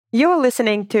You're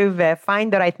listening to the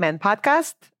Find the Right Man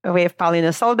podcast with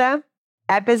Paulina Solda,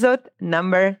 episode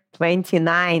number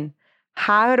 29,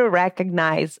 How to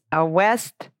Recognize a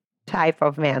West Type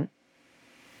of Man.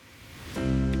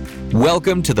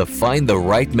 Welcome to the Find the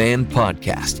Right Man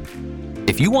podcast.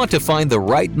 If you want to find the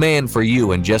right man for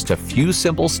you in just a few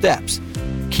simple steps,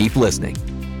 keep listening.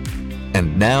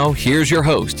 And now, here's your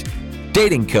host,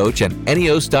 dating coach and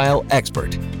NEO-style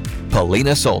expert,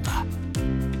 Paulina Solda.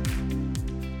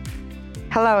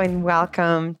 Hello and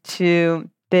welcome to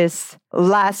this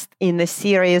last in the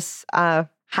series of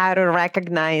How to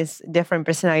Recognize Different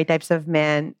Personality Types of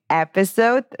Men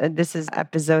episode. This is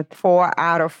episode 4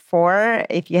 out of 4.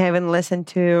 If you haven't listened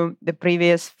to the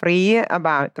previous 3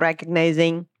 about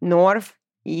recognizing North,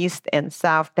 East, and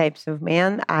South types of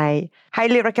men, I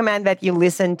highly recommend that you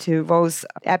listen to those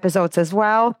episodes as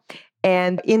well.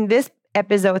 And in this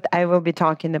episode, I will be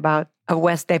talking about a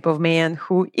West type of man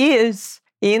who is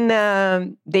in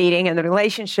dating and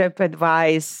relationship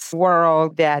advice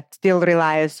world that still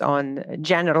relies on a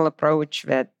general approach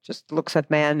that just looks at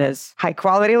men as high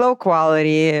quality, low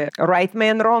quality, right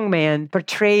man, wrong man,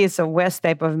 portrays a West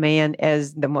type of man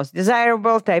as the most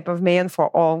desirable type of man for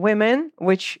all women,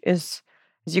 which is,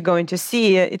 as you're going to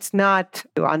see, it's not,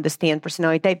 to understand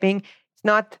personality typing, it's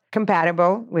not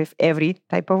compatible with every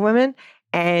type of woman.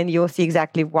 And you'll see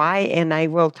exactly why. And I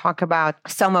will talk about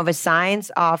some of the signs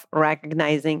of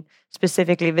recognizing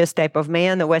specifically this type of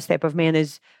man. The West type of man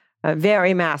is a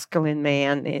very masculine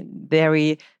man, and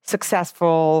very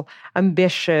successful,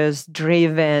 ambitious,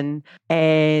 driven.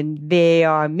 And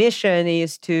their mission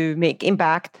is to make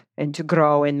impact and to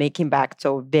grow and make impact.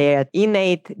 So their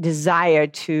innate desire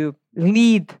to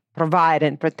lead, provide,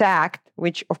 and protect,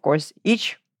 which of course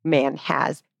each man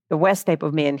has. The West type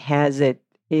of man has it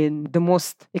in the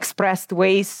most expressed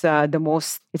ways,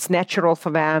 it's natural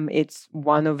for them. It's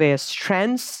one of their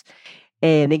strengths.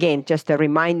 And again, just a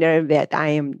reminder that I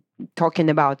am talking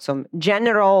about some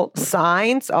general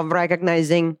signs of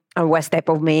recognizing a West type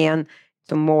of man,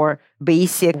 some more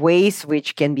basic ways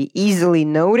which can be easily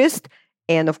noticed.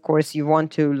 And of course, you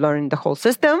want to learn the whole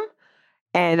system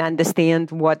and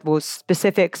understand what those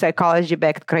specific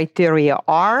psychology-backed criteria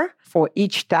are for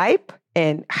each type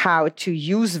and how to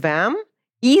use them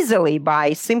easily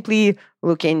by simply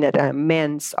looking at a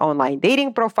man's online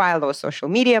dating profile or social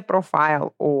media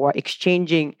profile or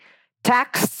exchanging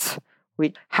texts,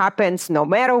 which happens no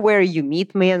matter where you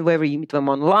meet men, whether you meet them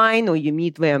online or you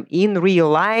meet them in real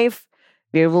life.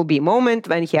 There will be a moment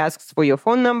when he asks for your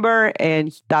phone number and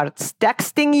he starts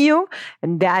texting you.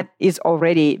 And that is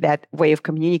already, that way of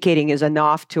communicating is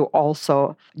enough to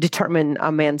also determine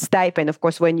a man's type. And of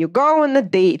course, when you go on a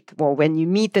date or when you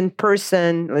meet in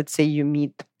person, let's say you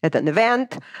meet at an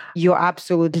event, you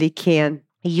absolutely can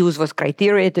use those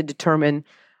criteria to determine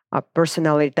a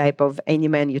personality type of any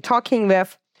man you're talking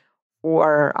with,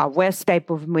 or a West type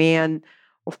of man.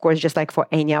 Of course, just like for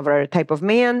any other type of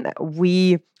man,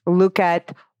 we look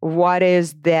at what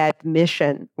is that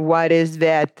mission, what is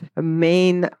that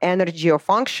main energy or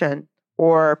function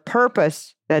or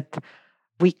purpose that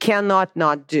we cannot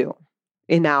not do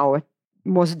in our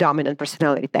most dominant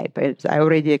personality type. As I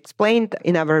already explained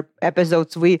in our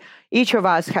episodes, each of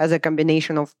us has a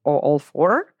combination of all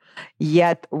 4,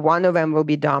 yet one of them will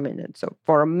be dominant. So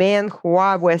for a man who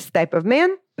are West type of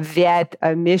man, that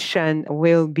mission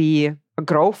will be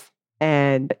growth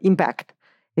and impact.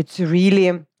 It's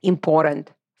really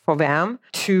important for them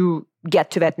to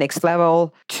get to that next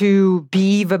level, to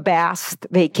be the best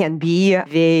they can be.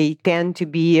 They tend to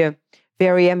be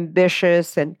very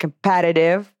ambitious and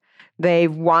competitive. They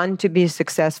want to be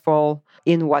successful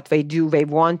in what they do. They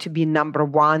want to be number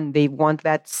one. They want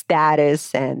that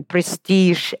status and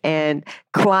prestige and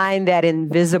climb that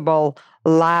invisible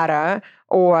ladder.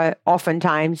 Or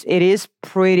oftentimes it is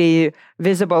pretty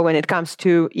visible when it comes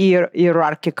to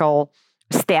hierarchical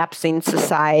steps in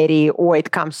society, or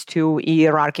it comes to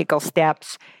hierarchical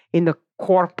steps in the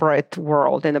corporate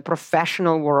world, in the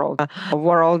professional world, a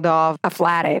world of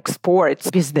athletics,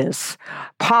 sports, business,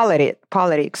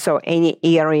 politics. So any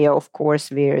area, of course,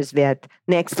 there's that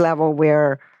next level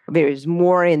where there is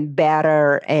more and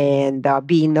better and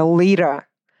being a leader.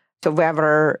 So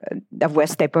whether the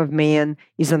West type of man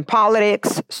is in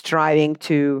politics, striving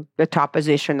to the top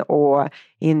position, or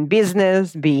in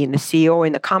business, being a CEO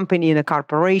in a company, in a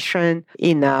corporation,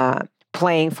 in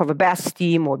playing for the best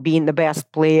team or being the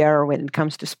best player when it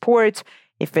comes to sports.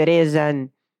 If it is an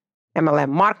MLM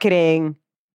marketing,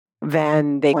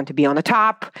 then they want to be on the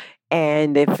top.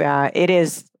 And if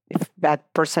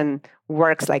that person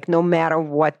works like no matter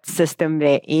what system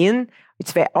they're in,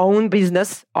 It's their own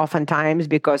business oftentimes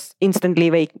because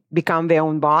instantly they become their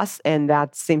own boss, and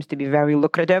that seems to be very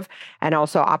lucrative. And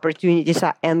also opportunities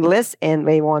are endless, and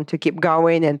they want to keep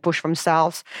going and push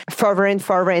themselves further and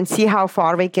further and see how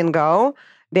far they can go.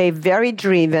 They're very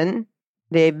driven.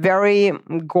 They're very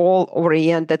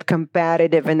goal-oriented,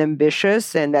 competitive, and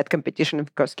ambitious. And that competition,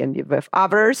 of course, can be with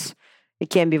others.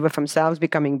 It can be with themselves,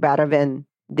 becoming better than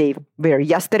they were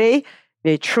yesterday.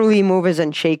 They're truly movers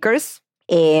and shakers.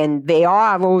 And they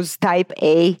are those type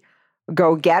A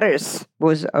go-getters,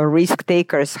 those risk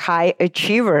takers, high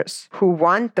achievers who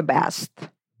want the best.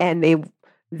 And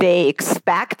they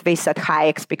set high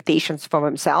expectations for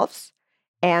themselves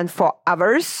and for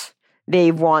others.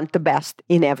 They want the best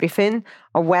in everything.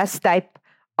 A West type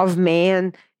of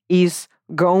man is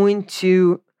going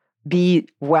to be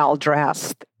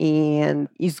well-dressed and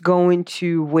is going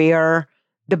to wear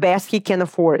the best he can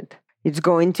afford. It's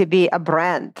going to be a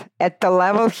brand at the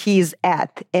level he's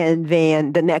at. And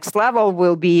then the next level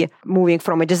will be moving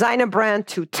from a designer brand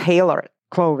to tailored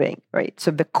clothing, right? So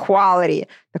the quality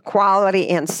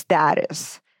and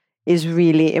status is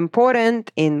really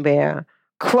important in their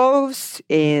clothes,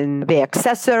 in the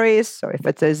accessories. So if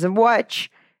it is a watch,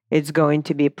 it's going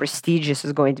to be prestigious.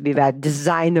 It's going to be that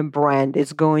designer brand.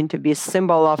 It's going to be a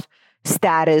symbol of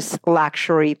status,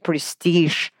 luxury,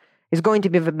 prestige. It's going to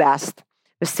be the best.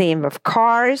 The same with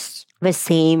cars, the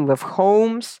same with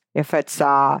homes. If it's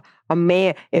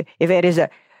if it is a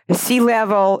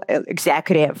C-level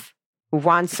executive who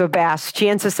wants the best,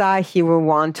 chances are he will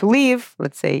want to live,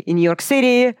 let's say, in New York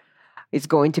City. It's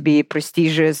going to be a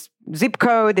prestigious zip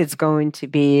code. It's going to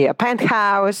be a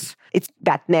penthouse. It's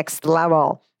that next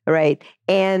level, right?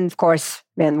 And of course,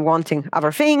 then wanting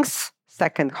other things,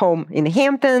 second home in the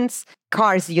Hamptons,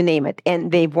 cars, you name it.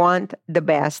 And they want the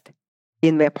best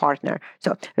in their partner.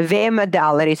 So their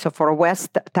modality, so for a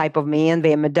West type of man,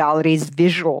 their modality is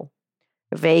visual.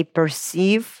 They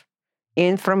perceive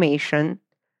information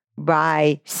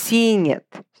by seeing it.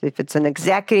 So if it's an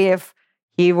executive,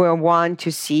 he will want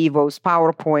to see those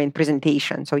PowerPoint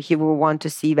presentations. So he will want to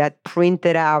see that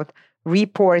printed out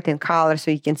report in color so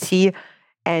he can see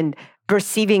and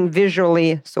perceiving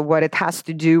visually. So what it has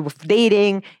to do with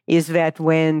dating is that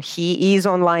when he is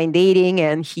online dating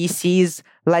and he sees,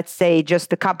 let's say,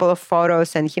 just a couple of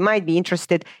photos and he might be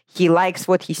interested, he likes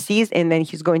what he sees, and then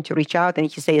he's going to reach out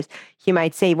and he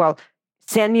might say, well,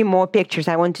 send me more pictures.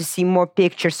 I want to see more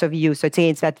pictures of you. So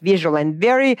it's that visual and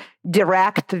very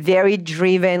direct, very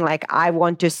driven, like I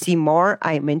want to see more,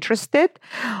 I'm interested.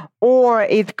 Or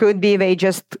it could be they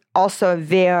just also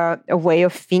their way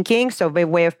of thinking. So their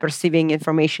way of perceiving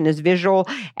information is visual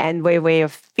and their way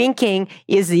of thinking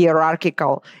is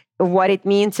hierarchical. What it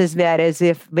means is that as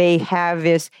if they have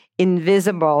this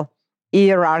invisible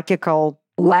hierarchical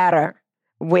ladder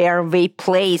where they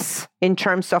place in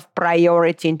terms of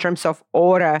priority, in terms of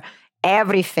order,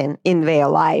 everything in their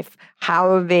life,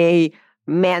 how they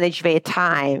manage their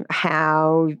time,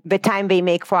 how the time they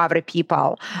make for other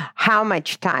people, how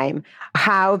much time,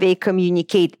 how they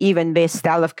communicate, even their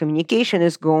style of communication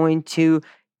is going to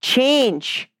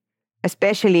change,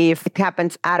 especially if it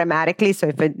happens automatically. So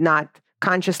if it not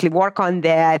consciously work on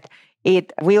that,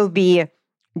 it will be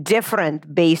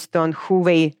different based on who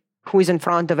is in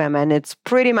front of them. And it's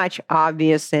pretty much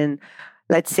obvious in,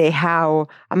 let's say, how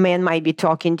a man might be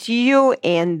talking to you,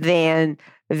 and then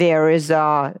there is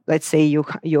let's say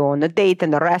you're on a date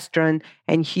in a restaurant,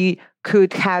 and he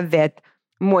could have that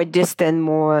more distant,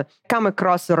 more come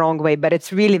across the wrong way, but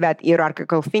it's really that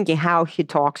hierarchical thinking, how he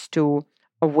talks to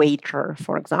a waiter,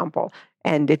 for example.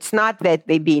 And it's not that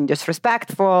they being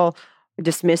disrespectful,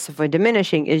 dismissive, or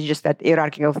diminishing, it's just that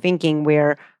hierarchical thinking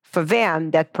where for them,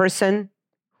 that person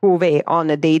who they on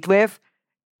a date with,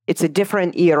 it's a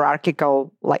different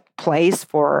hierarchical place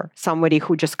for somebody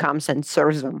who just comes and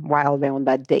serves them while they're on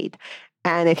that date.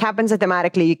 And it happens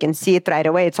automatically. You can see it right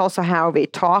away. It's also how they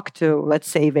talk to, let's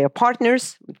say, their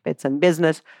partners, if it's in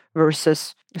business,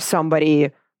 versus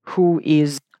somebody who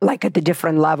is at a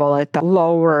different level, at the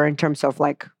lower in terms of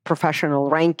professional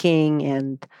ranking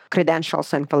and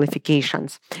credentials and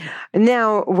qualifications.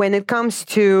 Now, when it comes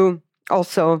to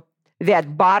also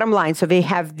that bottom line, so they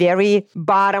have very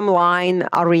bottom line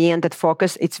oriented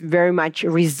focus. It's very much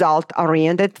result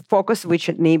oriented focus, which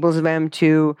enables them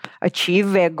to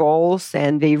achieve their goals,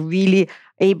 and they really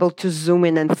able to zoom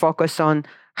in and focus on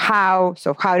how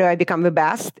do I become the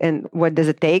best and what does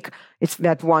it take? It's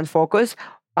that one focus.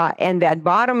 And that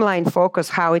bottom line focus,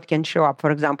 how it can show up,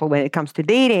 for example, when it comes to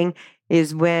dating,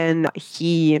 is when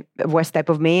he was type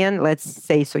of man, let's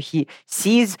say, so he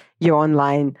sees your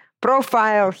online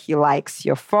profile, he likes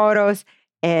your photos,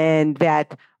 and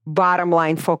that bottom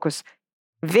line focus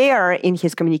there in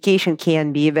his communication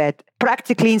can be that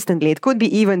practically instantly, it could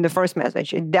be even the first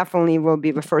message. It definitely will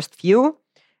be the first few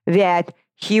that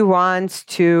he wants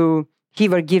to, he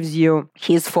either gives you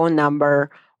his phone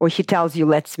number or he tells you,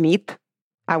 let's meet.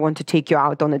 I want to take you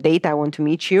out on a date. I want to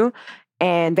meet you.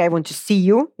 And I want to see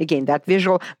you. Again, that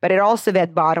visual, but it also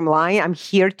that bottom line, I'm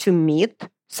here to meet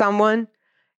someone.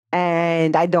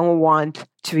 And I don't want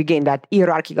to, again, that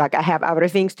hierarchy. Like I have other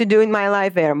things to do in my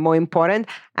life that are more important.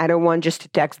 I don't want just to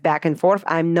text back and forth.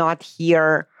 I'm not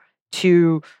here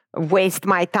to waste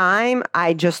my time.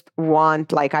 I just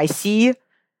want, like, I see,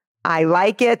 I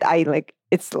like it.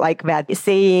 It's like that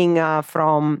saying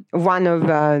from one of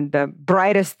the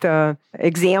brightest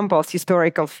examples,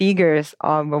 historical figures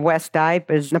of West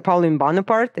type is Napoleon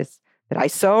Bonaparte. Is that I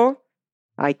saw,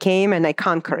 I came, and I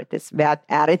conquered. It's that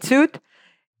attitude.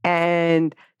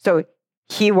 And so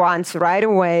he wants right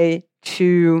away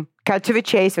to cut to the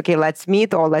chase. Okay, let's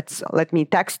meet, or let me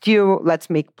text you. Let's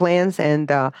make plans and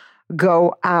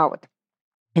go out.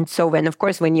 And so when, of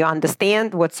course, when you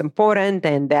understand what's important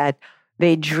and that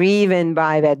they're driven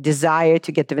by that desire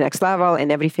to get to the next level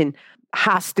and everything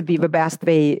has to be the best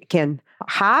they can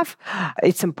have,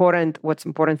 it's important. What's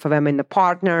important for them in the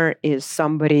partner is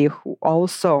somebody who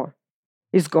also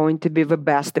is going to be the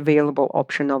best available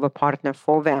option of a partner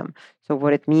for them. So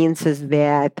what it means is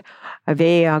that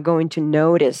they are going to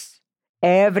notice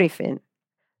everything,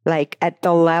 like at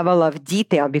the level of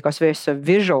detail, because they're so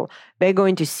visual. They're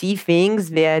going to see things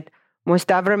that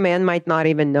most other men might not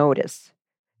even notice.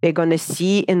 They're going to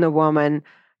see in the woman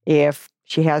if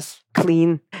she has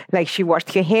clean, like she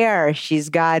washed her hair, she's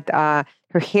got her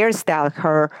hairstyle,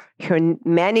 her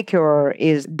manicure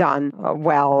is done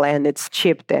well and it's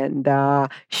chipped, and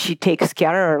she takes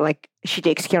care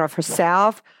of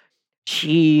herself.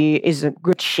 She is in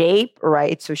good shape,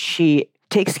 right? So she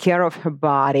takes care of her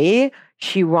body.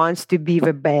 She wants to be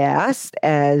the best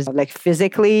as like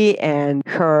physically and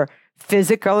her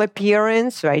physical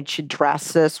appearance, right? She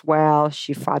dresses well.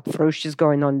 She thought through. She's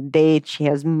going on a date. She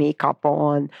has makeup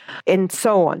on and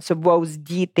so on. So those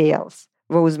details,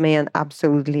 those men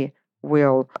absolutely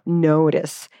will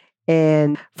notice.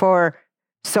 And for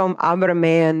some other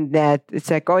man that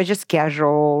it's like, oh, it's just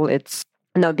casual. It's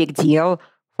no big deal.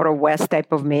 For a West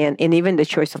type of man, and even the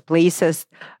choice of places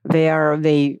where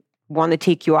they want to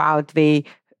take you out, they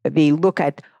look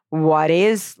at what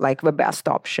is like the best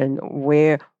option,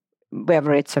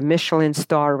 whether it's a Michelin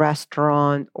star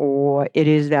restaurant or it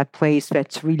is that place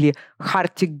that's really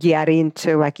hard to get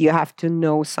into, like you have to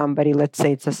know somebody. Let's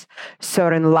say it's a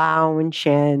certain lounge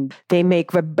and they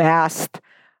make the best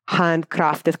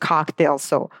handcrafted cocktails.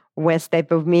 So West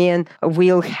type of man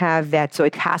will have that. So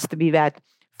it has to be that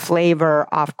flavor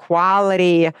of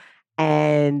quality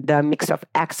and a mix of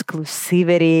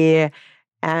exclusivity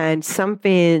and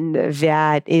something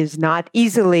that is not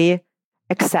easily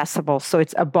accessible. So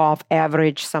it's above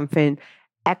average, something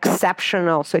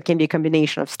exceptional. So it can be a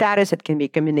combination of status, it can be a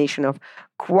combination of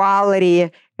quality,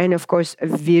 and of course,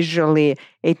 visually,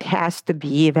 it has to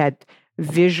be that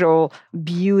visual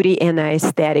beauty and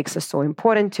aesthetics are so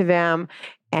important to them.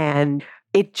 And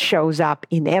it shows up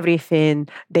in everything,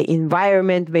 the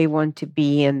environment they want to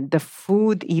be in, the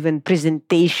food, even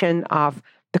presentation of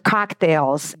the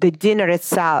cocktails, the dinner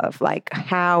itself, like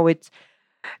how it's,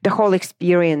 the whole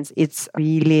experience, it's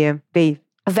really, they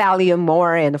value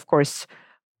more. And of course,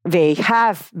 they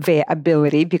have the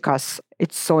ability because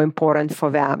it's so important for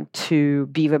them to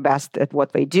be the best at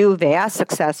what they do. They are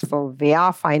successful. They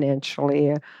are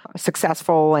financially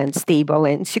successful and stable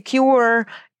and secure.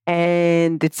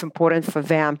 And it's important for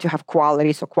them to have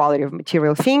quality, so quality of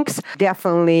material things.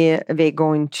 Definitely, they're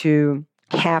going to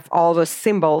have all the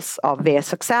symbols of their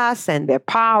success and their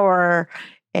power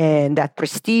and that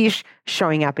prestige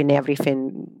showing up in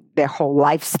everything, their whole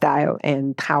lifestyle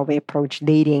and how they approach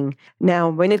dating. Now,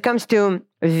 when it comes to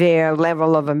their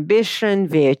level of ambition,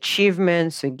 their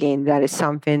achievements, again, that is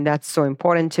something that's so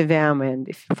important to them. And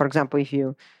if, for example, if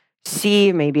you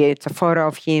see, maybe it's a photo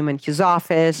of him in his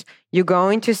office, you're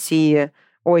going to see,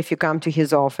 or if you come to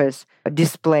his office, a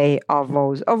display of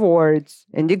those awards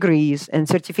and degrees and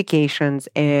certifications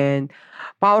and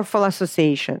powerful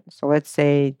associations. So let's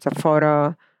say it's a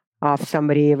photo of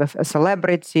somebody, with a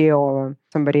celebrity or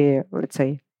somebody, let's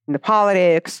say, in the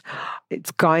politics.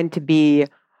 It's going to be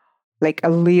like a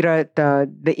leader,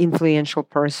 the influential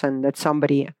person, that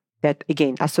somebody that,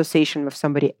 again, association with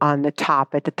somebody on the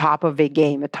top, at the top of their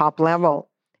game, at top level,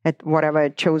 at whatever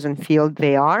chosen field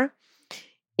they are.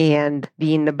 And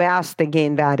being the best,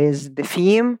 again, that is the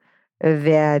theme,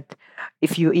 that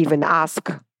if you even ask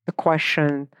the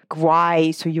question,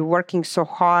 why? So you're working so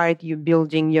hard, you're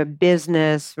building your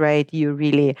business, right?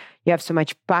 You have so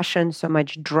much passion, so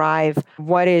much drive.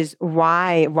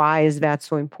 Why is that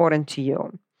so important to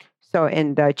you? So,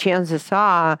 and the chances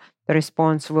are the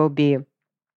response will be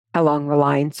along the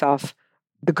lines of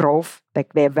the growth,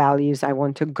 like their values. I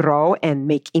want to grow and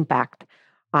make impact.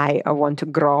 I want to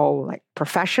grow like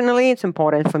professionally. It's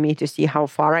important for me to see how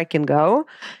far I can go.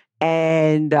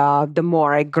 And the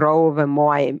more I grow, the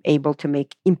more I am able to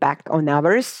make impact on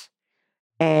others.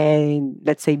 And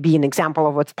let's say be an example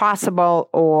of what's possible,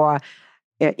 or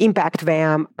impact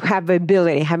them, have the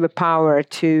ability, have the power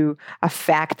to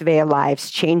affect their lives,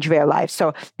 change their lives.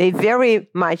 So they very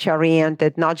much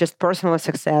oriented, not just personal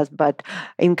success, but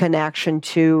in connection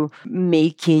to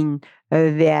making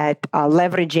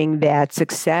leveraging that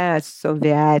success so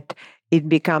that it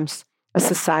becomes a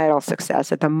societal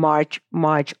success at a much,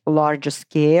 much larger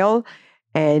scale.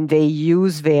 And they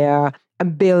use their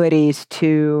abilities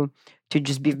to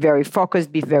just be very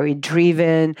focused, be very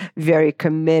driven, very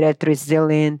committed,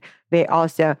 resilient. They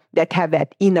also that have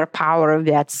that inner power of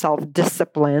that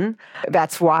self-discipline.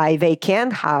 That's why they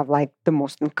can have like the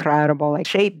most incredible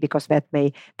shape, because that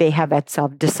they have that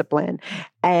self-discipline.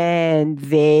 And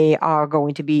they are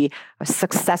going to be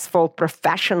successful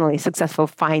professionally, successful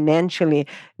financially,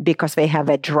 because they have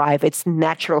that drive. It's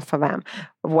natural for them.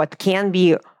 What can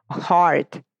be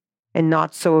hard and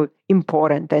not so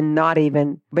important, and not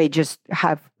even, they just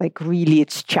have really,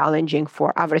 it's challenging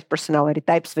for average personality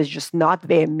types. It's just not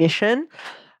their mission,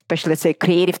 especially let's say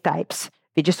creative types.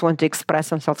 They just want to express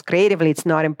themselves creatively. It's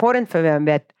not important for them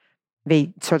that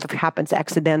they sort of happens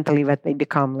accidentally that they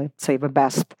become, let's say, the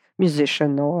best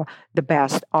musician or the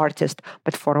best artist.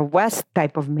 But for a West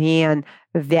type of man,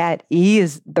 that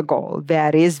is the goal.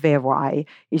 That is their why,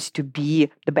 is to be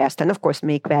the best. And of course,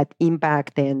 make that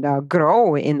impact and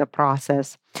grow in the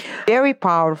process. Very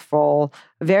powerful,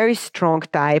 very strong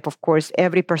type. Of course,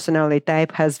 every personality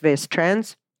type has their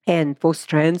strengths. And those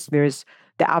strengths, there's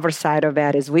the other side of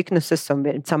that is weaknesses.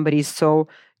 Somebody is so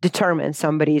determined,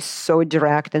 somebody is so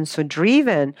direct and so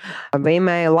driven, they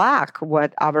may lack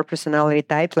what other personality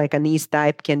types, like an East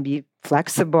type, can be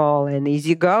flexible and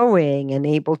easygoing and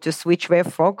able to switch their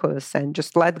focus and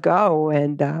just let go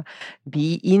and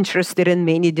be interested in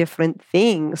many different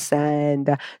things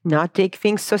and not take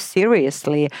things so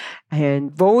seriously.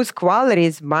 And those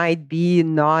qualities might be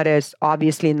they're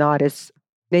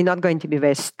not going to be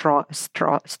very strong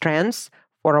strengths.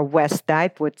 For a West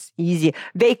type, what's easy,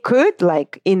 they could,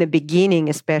 in the beginning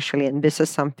especially, and this is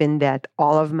something that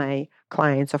all of my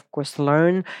clients, of course,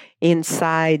 learn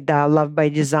inside Love by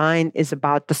Design, is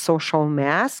about the social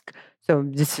mask. So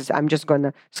I'm just going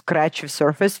to scratch the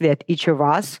surface that each of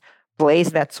us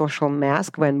plays that social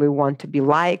mask when we want to be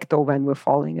liked, or when we're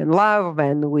falling in love,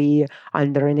 when we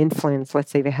under an influence. Let's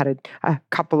say we had a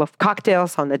couple of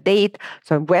cocktails on a date.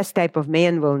 So a West type of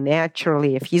man will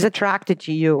naturally, if he's attracted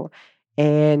to you,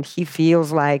 and he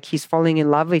feels like he's falling in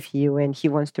love with you and he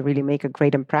wants to really make a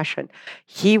great impression,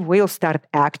 he will start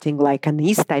acting like an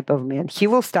East type of man. He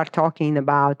will start talking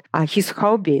about his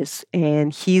hobbies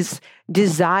and his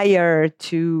desire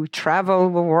to travel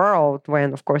the world,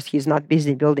 when, of course, he's not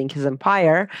busy building his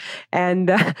empire, and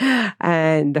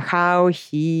how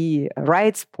he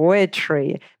writes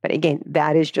poetry. But again,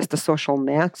 that is just a social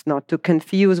mask, not to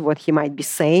confuse what he might be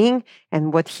saying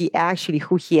and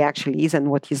who he actually is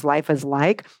and what his life is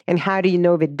like. And how do you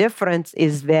know the difference?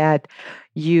 Is that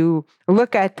you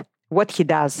look at what he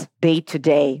does day to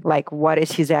day, like what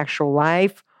is his actual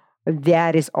life.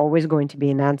 That is always going to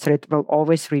be an answer. It will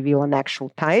always reveal an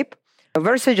actual type,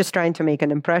 versus just trying to make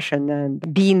an impression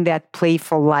and being that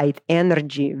playful, light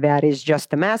energy. That is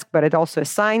just a mask, but it's also a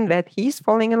sign that he's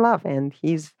falling in love and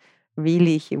he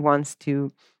wants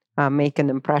to make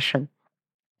an impression.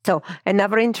 So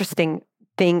another interesting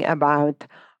thing about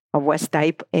a West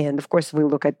type, and of course we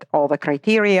look at all the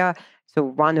criteria. So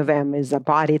one of them is a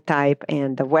body type,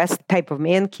 and the West type of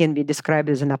man can be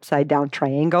described as an upside down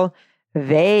triangle.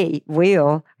 They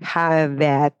will have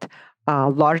that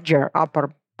larger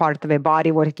upper part of the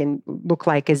body. What it can look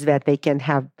like is that they can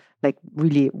have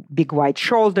really big wide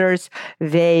shoulders.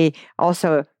 They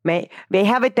also they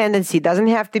have a tendency, doesn't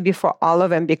have to be for all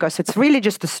of them, because it's really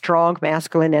just a strong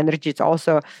masculine energy. It's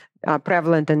also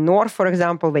prevalent in North, for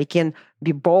example. They can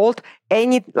be bold.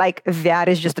 That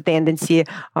is just a tendency,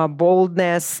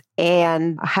 boldness,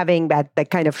 and having that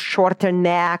kind of shorter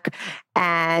neck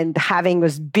and having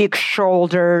those big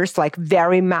shoulders,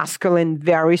 very masculine,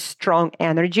 very strong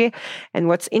energy. And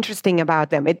what's interesting about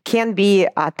them, it can be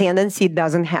a tendency,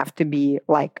 doesn't have to be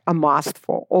a must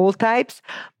for all types,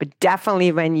 but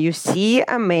definitely when you see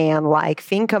a man,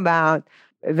 think about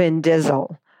Vin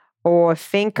Diesel, or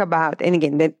think about, and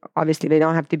again, obviously they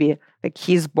don't have to be like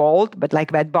he's bold, but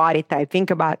like that body type.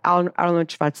 Think about Arnold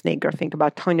Schwarzenegger, think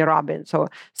about Tony Robbins or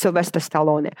Sylvester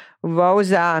Stallone.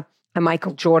 Those are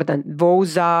Michael Jordan.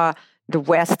 Those are the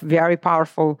West, very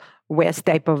powerful West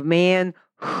type of man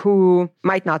who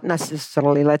might not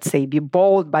necessarily, let's say, be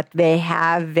bold, but they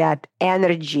have that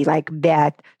energy, like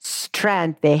that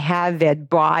strength. They have that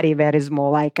body that is more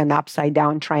like an upside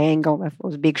down triangle with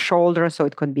those big shoulders, so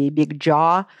it could be a big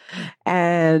jaw.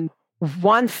 And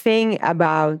one thing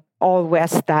about all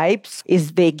West types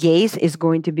is their gaze is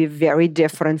going to be very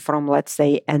different from, let's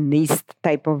say, an East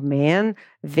type of man.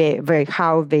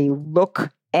 How they look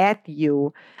at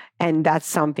you. And that's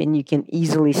something you can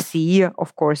easily see,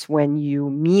 of course, when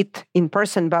you meet in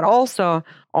person, but also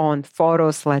on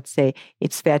photos, let's say.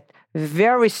 It's that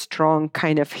very strong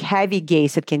kind of heavy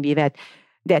gaze. It can be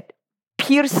that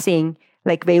piercing,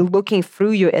 like they're looking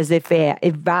through you as if they're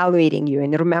evaluating you.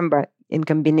 And remember, in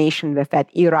combination with that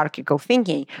hierarchical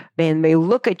thinking, when they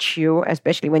look at you,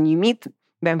 especially when you meet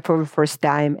them for the first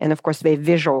time, and of course they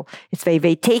visual. It's they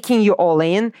taking you all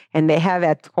in, and they have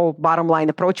that whole bottom line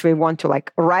approach. They want to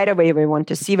like right away, they want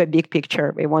to see the big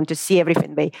picture. They want to see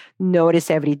everything. They notice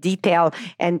every detail.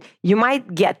 And you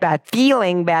might get that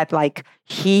feeling that like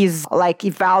he's like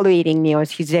evaluating me, or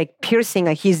he's like piercing,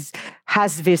 like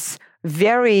has this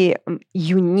very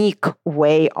unique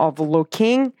way of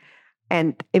looking.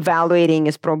 And evaluating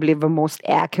is probably the most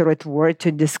accurate word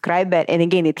to describe that. And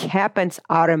again, it happens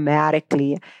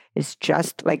automatically. It's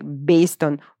just like based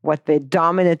on what that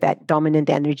dominant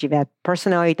energy, that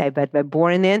personality type that they're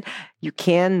born in. You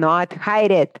cannot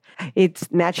hide it.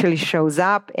 It naturally shows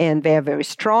up, and they're very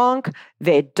strong.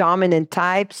 They're dominant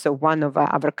type. So one of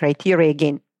our criteria,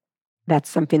 again, that's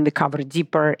something we cover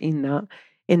deeper in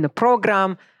the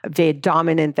program. They're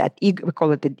dominant, we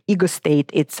call it the ego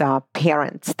state. It's a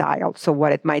parent style. So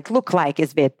what it might look like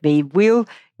is that they will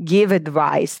give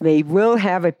advice. They will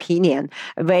have opinion.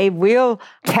 They will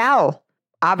tell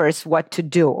others what to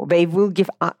do. They will give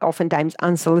oftentimes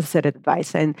unsolicited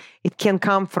advice. And it can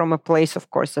come from a place, of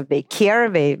course, of they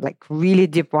care. They like really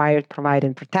deep wired, provide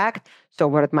and protect. So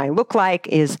what it might look like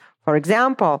is, for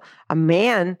example, a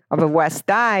man of a West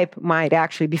type might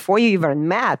actually, before you even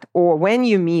met or when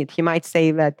you meet, he might say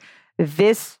that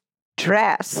this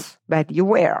dress that you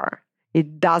wear,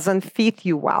 it doesn't fit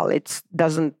you well. It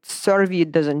doesn't serve you.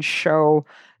 It doesn't show,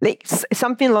 like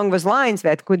something along those lines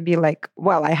that could be like,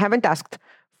 well, I haven't asked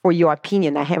for your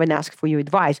opinion. I haven't asked for your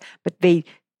advice, but they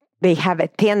have a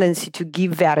tendency to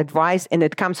give that advice, and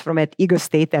it comes from that ego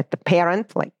state that the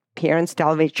parents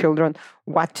tell their children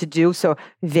what to do. So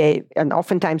and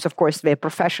oftentimes, of course, their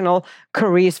professional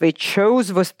careers, they chose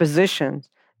those positions.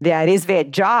 That is their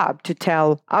job to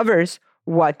tell others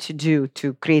what to do,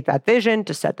 to create that vision,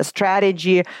 to set the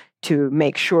strategy, to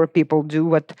make sure people do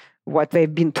what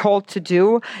they've been told to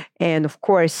do. And of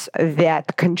course,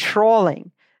 that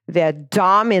controlling, that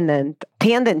dominant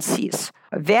tendencies,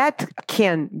 that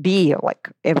can be like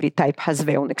every type has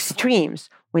their own extremes.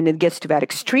 When it gets to that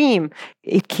extreme,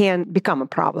 it can become a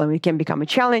problem. It can become a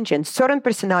challenge. And certain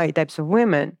personality types of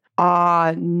women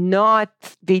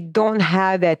they don't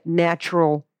have that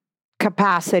natural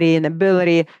capacity and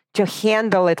ability to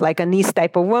handle it like an East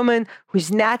type of woman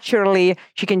who's naturally,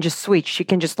 she can just switch. She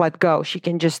can just let go. She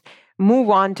can just move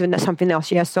on to something else.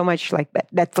 She has so much like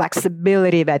that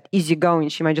flexibility, that easygoing.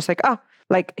 She might just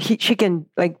like, she can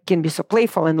be so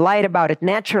playful and light about it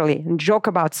naturally and joke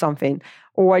about something,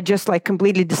 or just like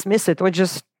completely dismiss it, or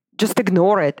just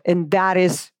ignore it. And that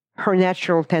is her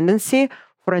natural tendency.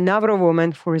 For another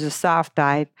woman who is a soft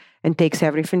type and takes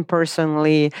everything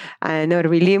personally and are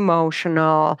really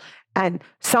emotional, and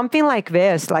something like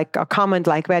this, like a comment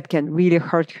like that, can really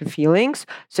hurt her feelings.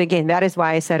 So again, that is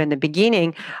why I said in the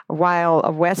beginning, while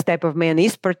a West type of man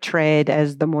is portrayed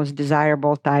as the most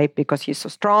desirable type because he's so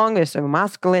strong, he's so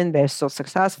masculine, they're so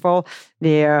successful,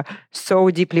 they're so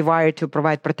deeply wired to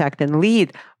provide, protect, and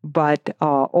lead, but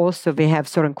also they have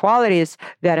certain qualities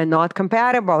that are not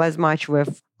compatible as much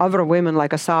with other women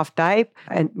like a soft type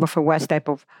and with a West type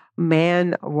of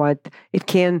man. What it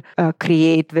can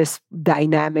create this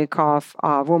dynamic of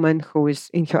a woman who is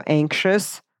in her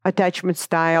anxious attachment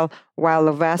style, while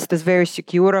the West is very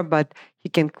secure, but he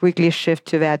can quickly shift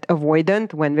to that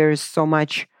avoidant when there is so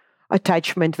much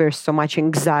attachment, there's so much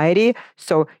anxiety.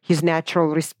 So his natural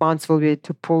response will be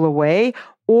to pull away,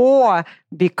 or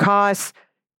because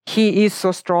he is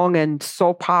so strong and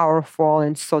so powerful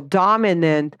and so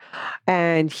dominant,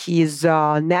 and his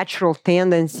natural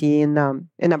tendency in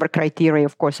our criteria,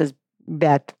 of course, is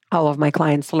that all of my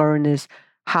clients learn is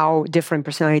how different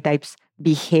personality types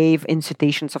behave in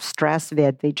situations of stress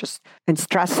that and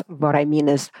stress, what I mean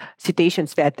is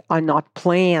situations that are not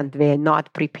planned, they're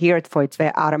not prepared for, it's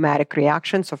their automatic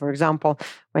reaction. So for example,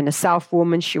 when a South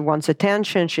woman, she wants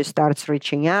attention, she starts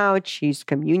reaching out, she's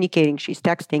communicating, she's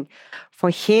texting. For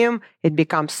him, it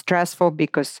becomes stressful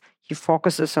because he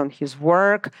focuses on his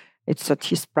work, it's at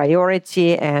his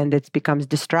priority, and it becomes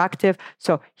destructive.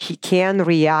 So he can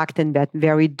react in that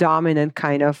very dominant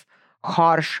kind of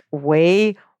harsh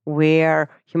way where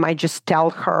he might just tell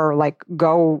her, like,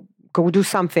 go do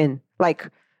something,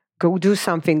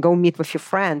 go meet with your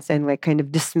friends, and like kind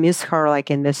of dismiss her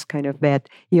like in this kind of that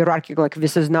hierarchical, like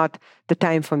this is not the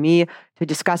time for me to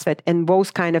discuss that. And those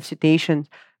kind of situations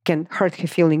can hurt her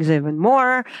feelings even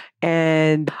more.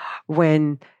 And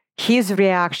when his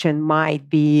reaction might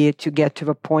be to get to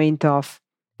the point of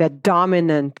that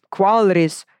dominant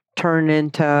qualities turn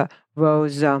into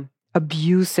those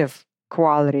abusive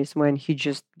qualities, when he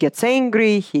just gets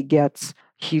angry,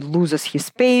 he loses his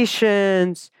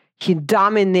patience, he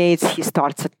dominates, he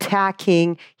starts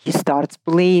attacking, he starts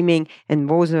blaming, and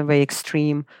those are the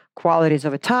extreme qualities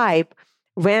of a type.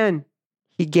 When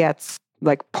he gets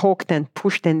like poked and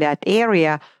pushed in that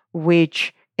area,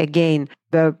 which again,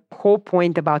 the whole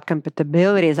point about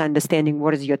compatibility is understanding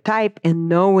what is your type and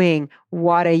knowing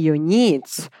what are your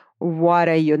needs, what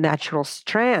are your natural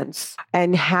strengths,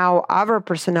 and how our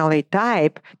personality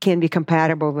type can be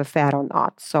compatible with that or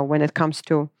not. So when it comes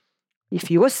to, if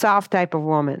you're a South type of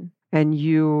woman and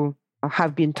you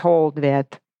have been told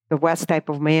that the West type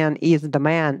of man is the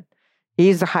man,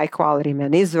 he's a high quality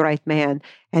man, he's the right man,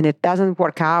 and it doesn't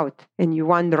work out, and you're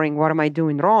wondering, what am I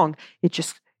doing wrong?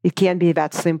 It can't be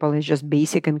that simple. It's just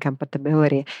basic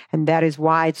incompatibility. And that is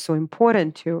why it's so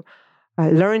important to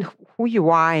learn who you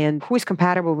are and who is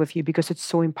compatible with you, because it's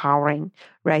so empowering,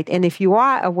 right? And if you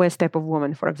are a West type of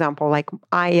woman, for example, like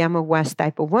I am a West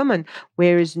type of woman,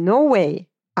 there is no way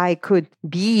I could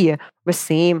be the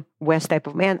same West type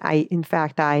of man. In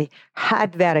fact, I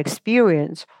had that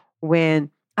experience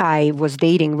when I was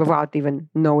dating without even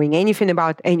knowing anything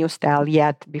about any style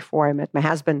yet. Before I met my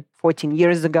husband 14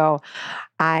 years ago,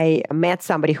 I met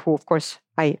somebody who, of course,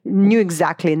 I knew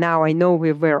exactly. Now I know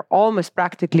we were almost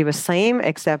practically the same,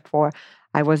 except for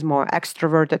I was more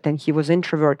extroverted and he was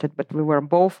introverted, but we were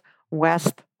both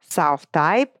West-South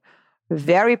type,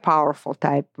 very powerful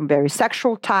type, very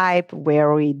sexual type,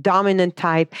 very dominant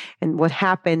type. And what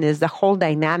happened is the whole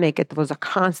dynamic, it was a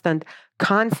constant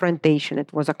confrontation.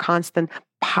 It was a constant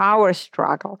power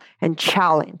struggle and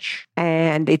challenge.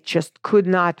 And it just could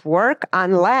not work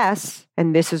unless,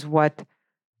 and this is what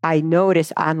I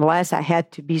noticed, unless I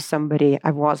had to be somebody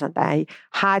I wasn't. I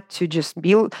had to just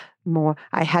be more,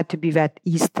 I had to be that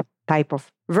East type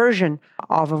of version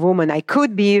of a woman I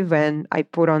could be when I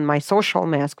put on my social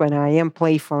mask, when I am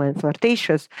playful and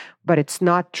flirtatious, but it's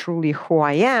not truly who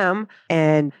I am.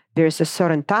 And there's a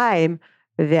certain time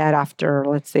that after,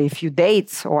 let's say, a few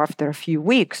dates or after a few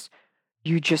weeks,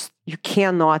 you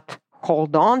cannot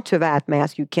hold on to that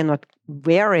mask. You cannot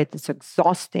wear it. It's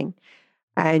exhausting.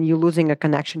 And you're losing a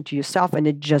connection to yourself, and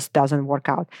it just doesn't work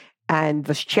out. And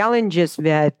the challenges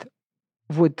that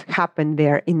would happen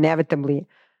there inevitably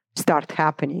start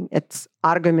happening. It's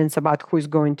arguments about who's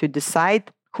going to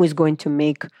decide, who's going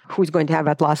to have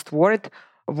that last word,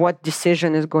 what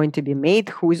decision is going to be made,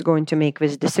 who is going to make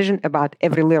this decision about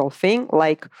every little thing,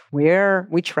 like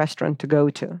which restaurant to go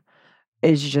to.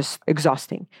 Is just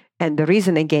exhausting. And the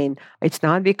reason, again, it's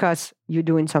not because you're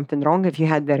doing something wrong. If you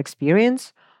had that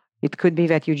experience, it could be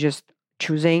that you're just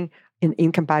choosing an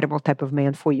incompatible type of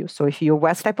man for you. So if you're a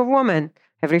West type of woman,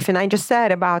 everything I just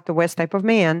said about the West type of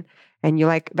man, and you're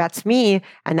like, that's me,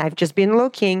 and I've just been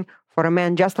looking for a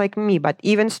man just like me, but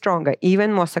even stronger,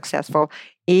 even more successful,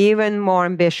 even more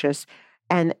ambitious.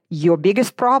 And your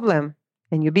biggest problem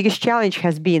and your biggest challenge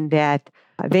has been that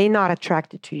they're not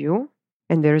attracted to you.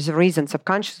 And there's a reason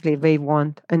subconsciously they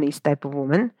want an East type of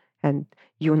woman, and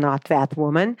you're not that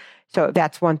woman. So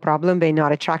that's one problem. They're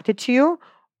not attracted to you.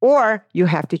 Or you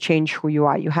have to change who you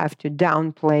are. You have to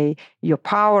downplay your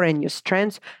power and your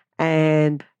strengths.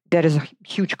 And that is a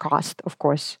huge cost, of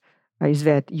course, is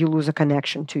that you lose a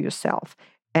connection to yourself.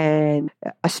 And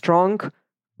a strong,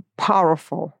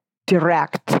 powerful,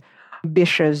 direct,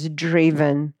 ambitious,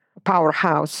 driven,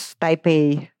 powerhouse, type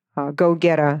A,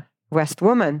 go-getter West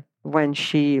woman, when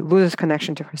she loses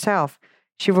connection to herself,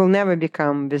 she will never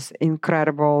become this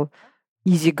incredible,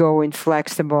 easygoing,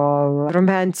 flexible,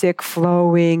 romantic,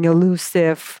 flowing,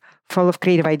 elusive, full of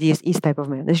creative ideas, East type of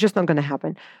man. It's just not going to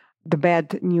happen. The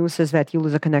bad news is that you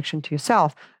lose a connection to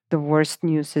yourself. The worst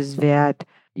news is that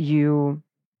you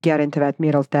get into that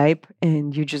middle type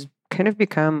and you just kind of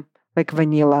become like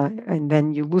vanilla, and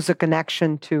then you lose a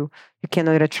connection to, you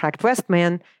cannot attract West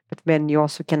man, but then you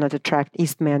also cannot attract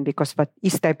East man, because what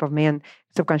East type of man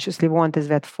subconsciously want is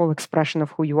that full expression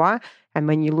of who you are. And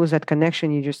when you lose that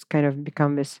connection, you just kind of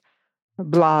become this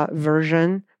blah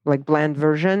version, like bland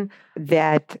version.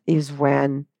 That is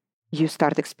when you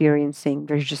start experiencing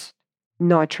there's just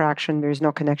no attraction, there's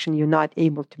no connection, you're not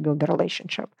able to build a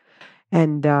relationship.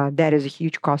 And that is a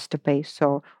huge cost to pay.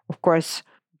 So, of course,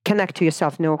 connect to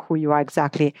yourself, know who you are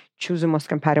exactly, choose the most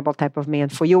compatible type of man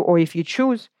for you. Or if you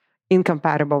choose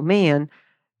incompatible man,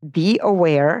 be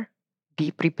aware,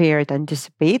 be prepared,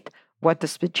 anticipate what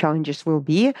the challenges will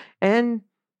be, and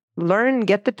learn,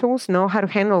 get the tools, know how to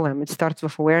handle them. It starts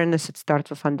with awareness, it starts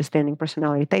with understanding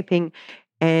personality typing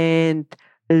and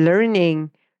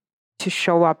learning to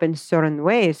show up in certain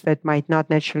ways that might not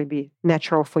naturally be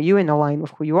natural for you and align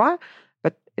with who you are.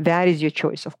 But that is your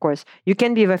choice, of course. You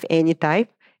can be with any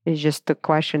type. It's just the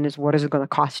question is, what is it going to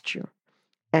cost you?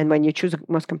 And when you choose the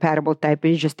most compatible type,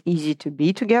 it's just easy to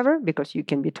be together because you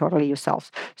can be totally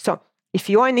yourselves. So if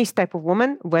you are an East type of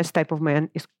woman, West type of man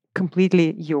is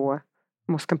completely your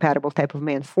most compatible type of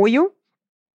man for you.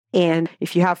 And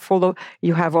if you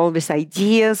have all these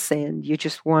ideas and you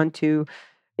just want to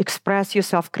express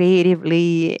yourself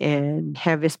creatively and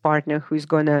have this partner who's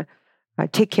going to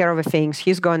take care of the things,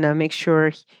 he's going to make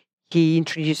sure he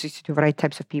introduces you to the right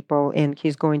types of people, and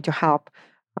he's going to help,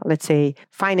 let's say,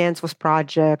 finance with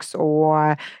projects,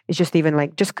 or it's just even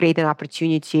like just create an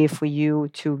opportunity for you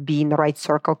to be in the right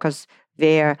circle, because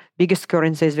their biggest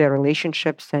currency is their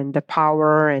relationships and the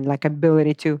power and like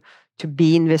ability to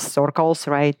be in these circles,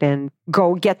 right? And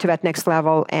go get to that next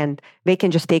level. And they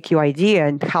can just take your idea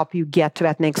and help you get to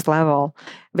that next level.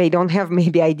 They don't have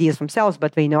maybe ideas themselves,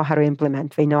 but they know how to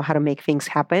implement. They know how to make things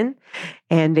happen,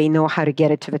 and they know how to get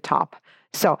it to the top.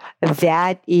 So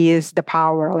that is the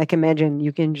power. Like imagine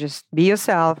you can just be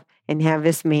yourself and have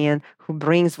this man who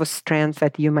brings the strength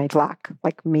that you might lack.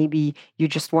 Like maybe you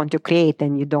just want to create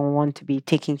and you don't want to be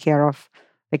taking care of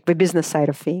like the business side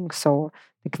of things. So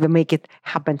like the make it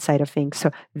happen side of things.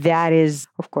 So that is,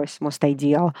 of course, most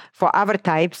ideal. For other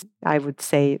types, I would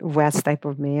say West type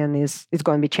of man is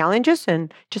going to be challenges,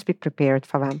 and just be prepared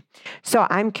for them. So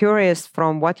I'm curious,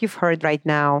 from what you've heard right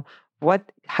now,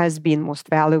 what has been most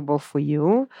valuable for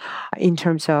you in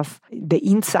terms of the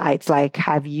insights? Like,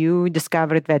 have you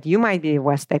discovered that you might be a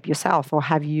West type yourself? Or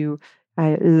have you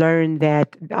learned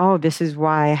that, oh, this is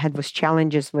why I had those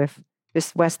challenges with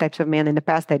this West types of men in the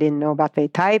past? I didn't know about their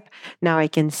type. Now I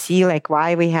can see like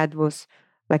why we had those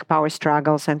like power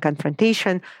struggles and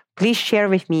confrontation. Please share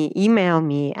with me, email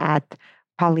me at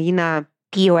Paulina,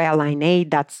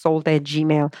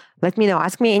 POLINA.sold@gmail. Let me know.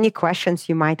 Ask me any questions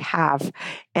you might have.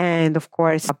 And of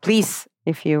course, please,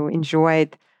 if you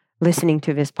enjoyed listening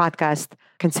to this podcast,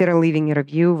 consider leaving a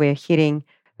review. We're hitting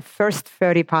the first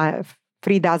 3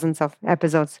 dozens of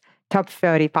episodes, top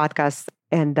 30 podcasts.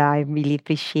 And I really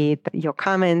appreciate your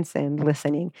comments and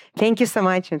listening. Thank you so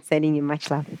much, and sending you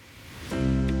much love.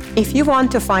 If you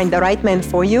want to find the right man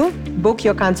for you, book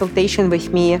your consultation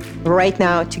with me right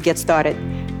now to get started.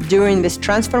 During this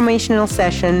transformational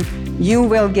session, you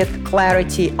will get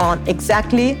clarity on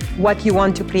exactly what you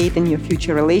want to create in your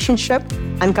future relationship,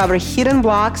 uncover hidden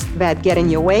blocks that get in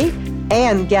your way,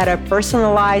 and get a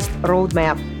personalized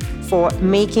roadmap for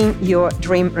making your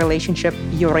dream relationship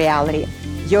your reality.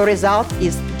 Your result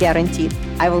is guaranteed.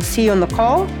 I will see you on the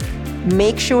call.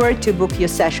 Make sure to book your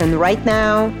session right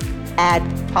now at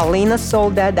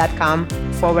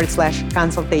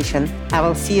paulinasolda.com/consultation. I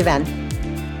will see you then.